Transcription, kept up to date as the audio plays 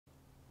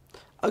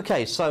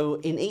Okay, so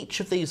in each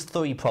of these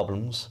three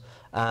problems,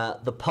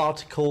 the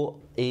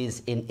particle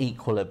is in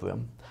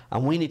equilibrium,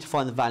 and we need to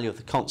find the value of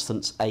the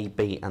constants A,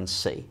 B, and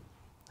C.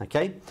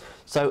 Okay,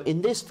 so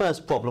in this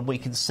first problem, we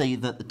can see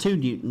that the 2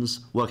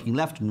 newtons working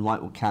left and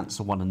right will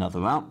cancel one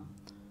another out.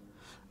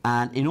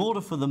 And in order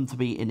for them to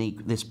be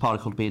in this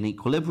particle to be in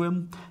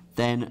equilibrium,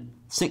 then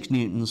 6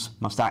 newtons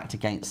must act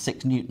against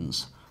 6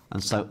 newtons.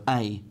 And so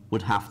A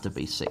would have to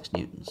be 6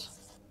 newtons.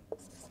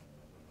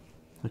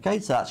 Okay,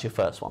 so that's your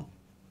first one.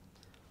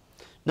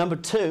 Number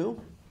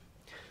 2,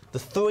 the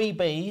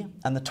 3b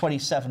and the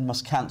 27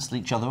 must cancel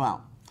each other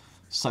out.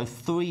 So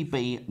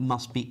 3b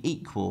must be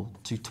equal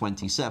to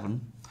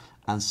 27,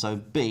 and so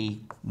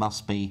B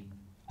must be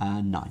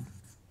 9.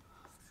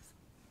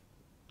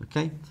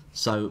 Okay,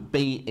 so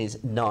B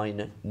is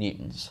 9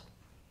 newtons.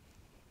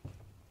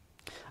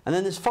 And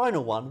then this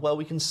final one, well,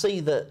 we can see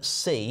that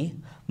C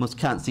must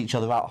cancel each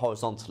other out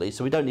horizontally,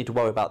 so we don't need to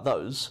worry about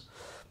those.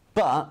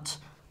 But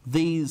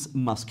these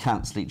must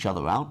cancel each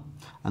other out,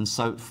 and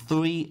so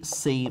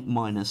 3C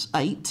minus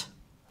 8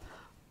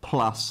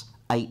 plus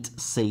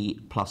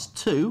 8C plus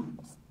 2.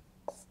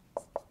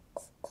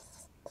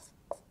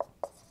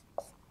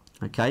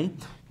 Okay,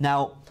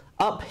 now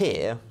up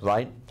here,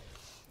 right,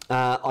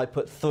 I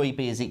put 3b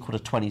is equal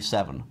to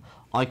 27.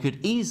 I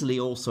could easily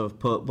also have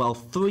put, well,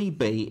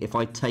 3b, if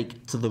I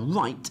take to the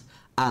right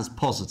as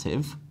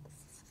positive,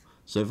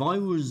 so if I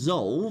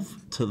resolve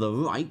to the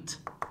right,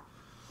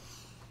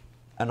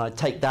 and I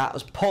take that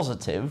as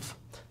positive,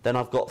 then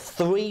I've got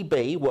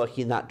 3b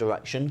working in that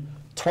direction,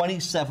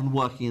 27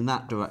 working in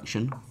that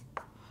direction,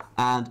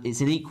 and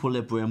it's in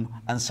equilibrium,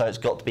 and so it's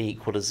got to be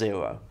equal to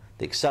 0.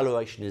 The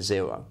acceleration is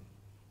 0.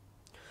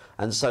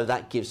 And so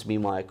that gives me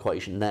my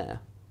equation there.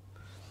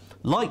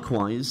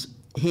 Likewise,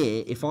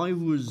 here, if I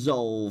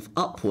resolve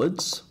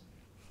upwards,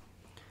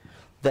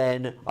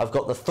 then I've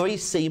got the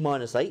 3c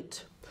minus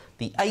 8,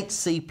 the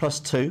 8c plus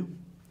 2,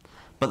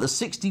 but the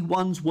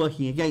 61's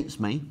working against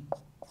me.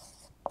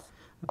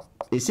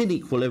 It's in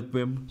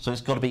equilibrium, so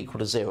it's got to be equal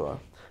to 0.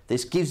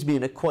 This gives me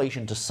an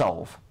equation to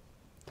solve.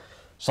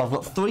 So I've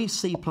got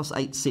 3c plus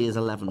 8c is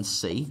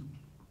 11c.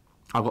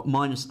 I've got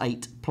minus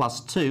 8 plus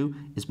 2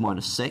 is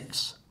minus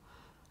 6.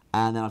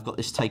 And then I've got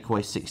this take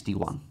away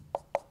 61.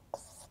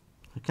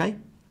 Okay?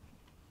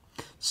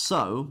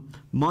 So,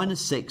 minus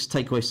 6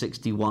 take away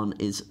 61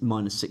 is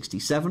minus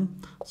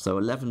 67.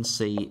 So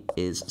 11c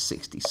is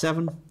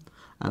 67.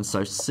 And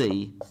so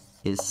C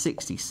is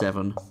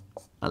 67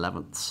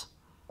 elevenths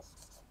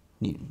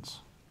newtons.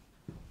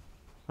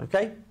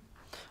 Okay?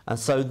 And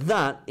so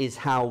that is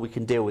how we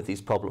can deal with these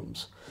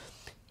problems.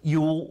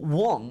 You'll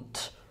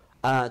want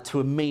to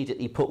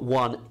immediately put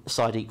one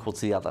side equal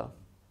to the other.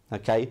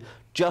 Okay?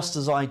 Just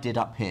as I did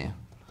up here.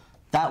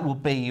 That will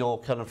be your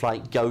kind of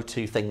like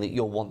go-to thing that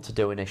you'll want to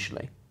do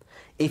initially.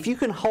 If you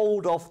can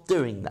hold off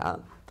doing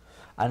that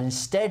and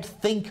instead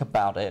think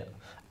about it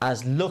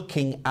as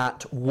looking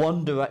at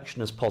one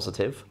direction as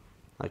positive,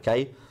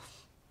 okay?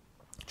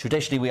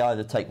 Traditionally we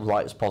either take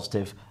right as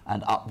positive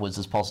and upwards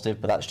as positive,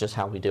 but that's just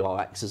how we do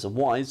our x's and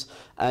y's.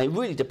 It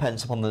really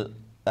depends upon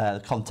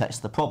the context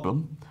of the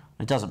problem.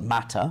 It doesn't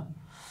matter.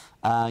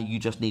 You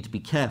just need to be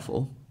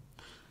careful.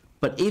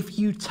 But if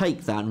you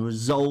take that and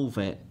resolve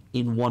it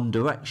in one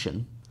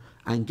direction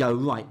and go,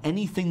 right,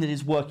 anything that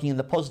is working in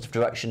the positive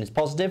direction is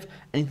positive,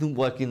 anything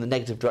working in the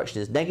negative direction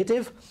is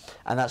negative,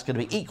 and that's going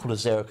to be equal to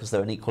 0 because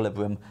they're in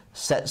equilibrium,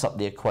 sets up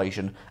the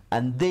equation.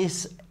 And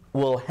this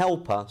will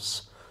help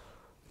us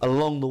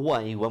along the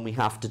way when we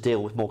have to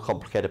deal with more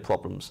complicated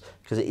problems,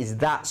 because it is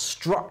that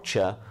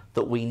structure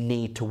that we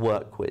need to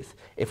work with.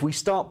 If we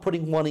start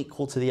putting one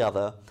equal to the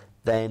other,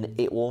 then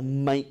it will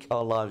make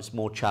our lives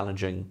more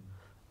challenging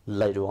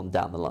later on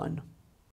down the line.